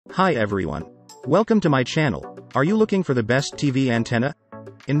Hi everyone. Welcome to my channel. Are you looking for the best TV antenna?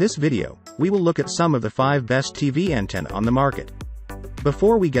 In this video, we will look at some of the 5 best TV antenna on the market.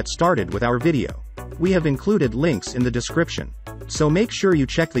 Before we get started with our video, we have included links in the description, so make sure you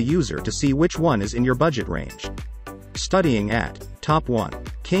check the user to see which one is in your budget range. Studying at Top 1.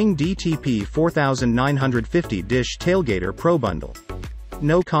 King DTP 4950 Dish Tailgater Pro Bundle.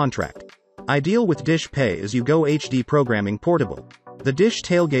 No contract. Ideal with Dish Pay-as-you-go HD programming portable. The Dish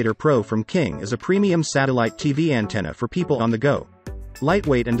Tailgater Pro from King is a premium satellite TV antenna for people on the go.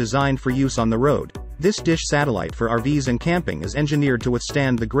 Lightweight and designed for use on the road, this dish satellite for RVs and camping is engineered to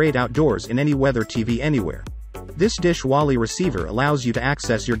withstand the great outdoors in any weather. TV anywhere. This Dish Wally receiver allows you to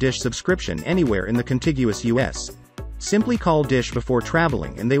access your Dish subscription anywhere in the contiguous US. Simply call Dish before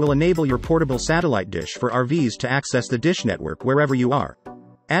traveling and they will enable your portable satellite dish for RVs to access the Dish network wherever you are.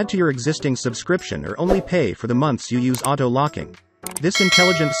 Add to your existing subscription or only pay for the months you use auto-locking. This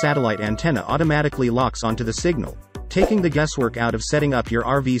intelligent satellite antenna automatically locks onto the signal, taking the guesswork out of setting up your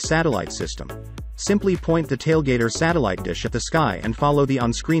RV satellite system. Simply point the Tailgater satellite dish at the sky and follow the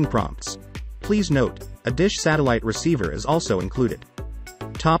on-screen prompts. Please note, a Dish satellite receiver is also included.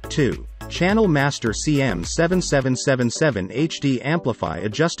 Top 2. Channel Master CM7777 HD Amplify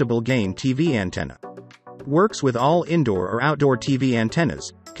Adjustable Gain TV Antenna. Works with all indoor or outdoor TV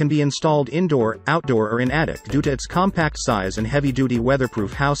antennas, can be installed indoor, outdoor or in attic due to its compact size and heavy-duty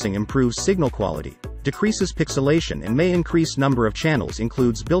weatherproof housing. Improves signal quality, decreases pixelation and may increase number of channels.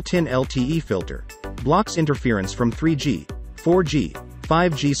 Includes built-in LTE filter, blocks interference from 3G, 4G,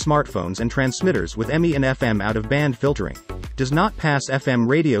 5G smartphones and transmitters with ME and FM out-of-band filtering. Does not pass FM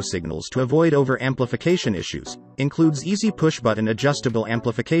radio signals to avoid over-amplification issues. Includes easy push-button adjustable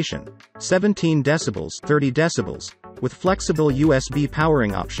amplification, 17 decibels, 30 decibels, with flexible USB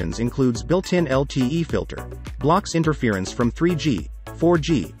powering options. Includes built-in LTE filter, blocks interference from 3G,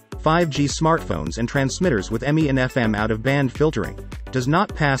 4G, 5G smartphones and transmitters with ME and FM out-of-band filtering. Does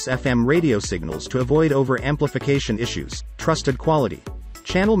not pass FM radio signals to avoid over-amplification issues. Trusted quality.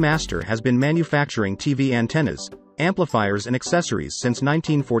 Channel Master has been manufacturing TV antennas, amplifiers and accessories since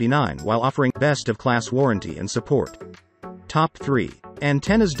 1949 while offering best-of-class warranty and support. Top 3.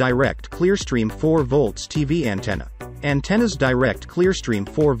 Antennas Direct ClearStream 4 volts TV Antenna. Antennas Direct ClearStream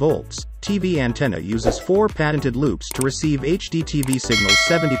 4 volts TV antenna uses 4 patented loops to receive HD TV signals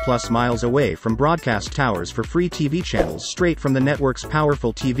 70+ miles away from broadcast towers for free TV channels straight from the network's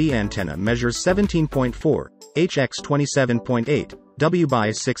powerful TV antenna. Measures 17.4 hx 27.8 w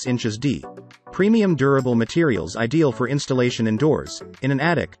by 6 inches d. Premium durable materials ideal for installation indoors, in an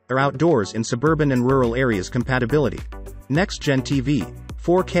attic, or outdoors in suburban and rural areas. Compatibility. Next Gen TV,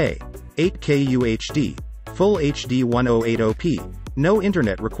 4K, 8K UHD, Full HD 1080p. No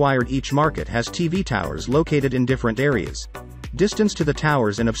internet required. Each market has TV towers located in different areas. Distance to the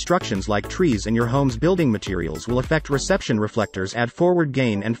towers and obstructions like trees and your home's building materials will affect reception. Reflectors add forward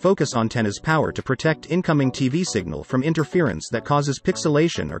gain and focus antennas power to protect incoming TV signal from interference that causes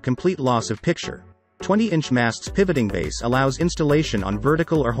pixelation or complete loss of picture. 20-inch masts. Pivoting base allows installation on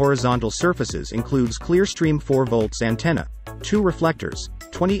vertical or horizontal surfaces. Includes ClearStream 4 volts antenna, 2 reflectors,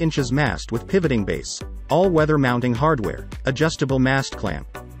 20 inches mast with pivoting base, all-weather mounting hardware, adjustable mast clamp.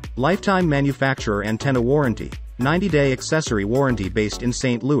 Lifetime manufacturer antenna warranty, 90-day accessory warranty. Based in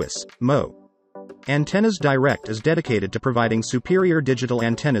St. Louis, Mo. Antennas Direct is dedicated to providing superior digital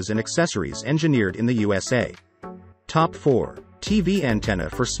antennas and accessories engineered in the USA. Top 4. TV Antenna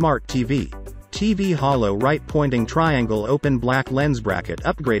for Smart TV. TV Hollow Right Pointing Triangle Open Black Lens Bracket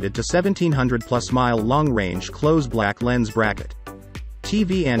upgraded to 1700+ mile long range close black lens bracket.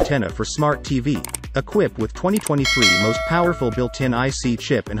 TV antenna for smart TV. Equipped with 2023 most powerful built-in IC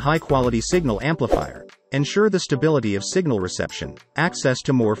chip and high-quality signal amplifier. Ensure the stability of signal reception, access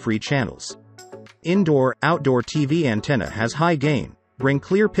to more free channels. Indoor, outdoor TV antenna has high gain, bring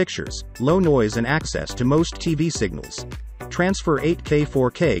clear pictures, low noise and access to most TV signals. Transfer 8K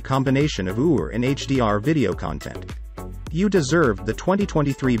 4K combination of UR and HDR video content. You deserve the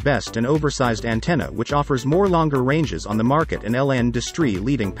 2023 best and oversized antenna which offers more longer ranges on the market and industry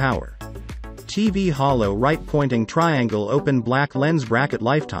leading power. TV Hollow Right Pointing Triangle Open Black Lens Bracket.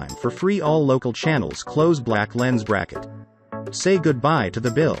 Lifetime for free all local channels. Close black lens bracket. Say goodbye to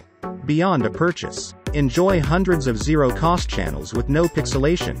the bill. Beyond a purchase. Enjoy hundreds of zero-cost channels with no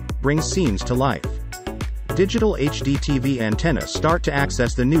pixelation. Bring scenes to life. Digital HD TV antenna. Start to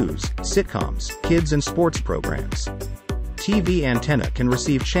access the news, sitcoms, kids and sports programs. TV antenna can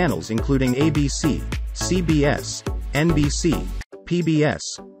receive channels including ABC, CBS, NBC, PBS,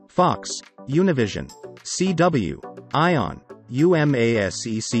 Fox, Univision, CW, ION,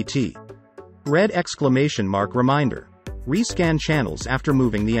 UMASECT. Red exclamation mark reminder. Rescan channels after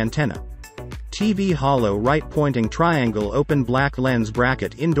moving the antenna. TV hollow right pointing triangle open black lens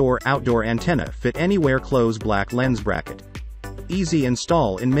bracket indoor-outdoor antenna fit anywhere close black lens bracket. Easy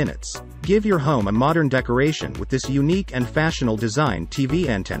install in minutes. Give your home a modern decoration with this unique and fashionable design TV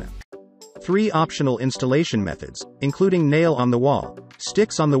antenna. 3 optional installation methods, including nail on the wall,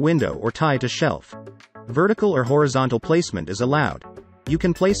 sticks on the window or tie to shelf. Vertical or horizontal placement is allowed. You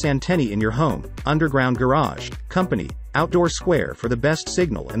can place antennae in your home, underground garage, company, outdoor square for the best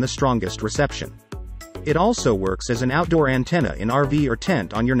signal and the strongest reception. It also works as an outdoor antenna in RV or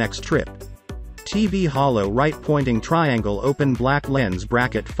tent on your next trip. TV hollow right pointing triangle open black lens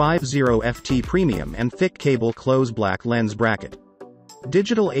bracket 50FT premium and thick cable close black lens bracket.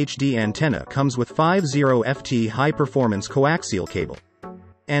 Digital HD antenna comes with 50FT high performance coaxial cable.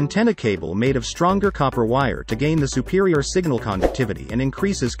 Antenna cable made of stronger copper wire to gain the superior signal conductivity and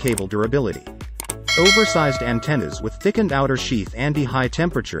increases cable durability. Oversized antennas with thickened outer sheath anti-high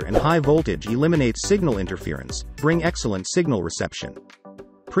temperature and high voltage eliminates signal interference, bring excellent signal reception.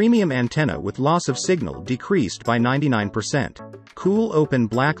 Premium antenna with loss of signal decreased by 99%. Cool open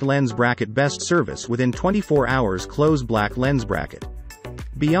black lens bracket best service within 24 hours close black lens bracket.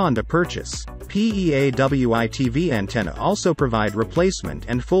 Beyond a purchase, PEAWI TV antenna also provide replacement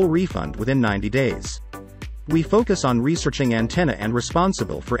and full refund within 90 days. We focus on researching antenna and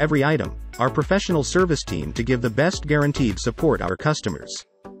responsible for every item, our professional service team to give the best guaranteed support our customers.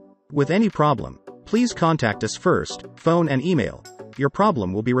 With any problem, please contact us first, phone and email. Your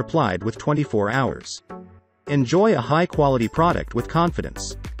problem will be replied with 24 hours. Enjoy a high-quality product with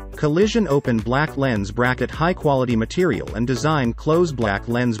confidence. Collision open black lens bracket high quality material and design close black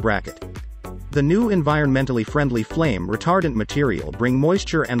lens bracket. The new environmentally friendly flame retardant material bring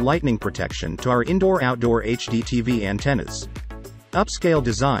moisture and lightning protection to our indoor-outdoor HD TV antennas. Upscale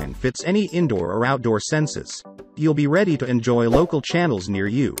design fits any indoor or outdoor senses. You'll be ready to enjoy local channels near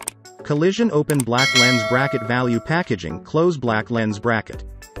you. Collision open black lens bracket value packaging close black lens bracket.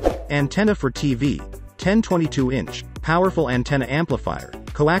 Antenna for TV, 1022-inch, powerful antenna amplifier,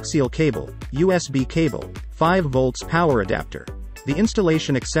 coaxial cable, USB cable, 5 volts power adapter. The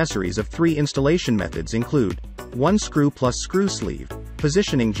installation accessories of 3 installation methods include 1 screw plus screw sleeve,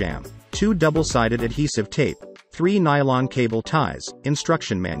 positioning jamb, 2 double-sided adhesive tape, 3 nylon cable ties,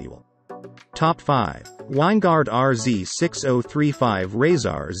 instruction manual. Top 5. Winegard RZ6035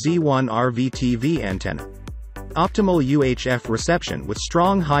 Rayzar Z1 RV TV antenna. Optimal UHF reception with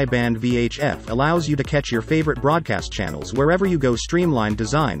strong high-band VHF allows you to catch your favorite broadcast channels wherever you go. Streamlined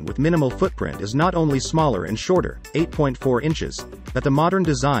design with minimal footprint is not only smaller and shorter, 8.4 inches, but the modern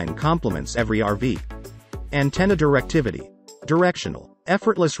design complements every RV. Antenna directivity. Directional.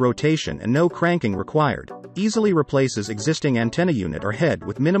 Effortless rotation and no cranking required. Easily replaces existing antenna unit or head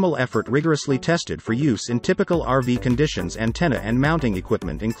with minimal effort. Rigorously tested for use in typical RV conditions. Antenna and mounting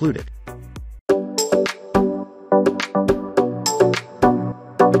equipment included.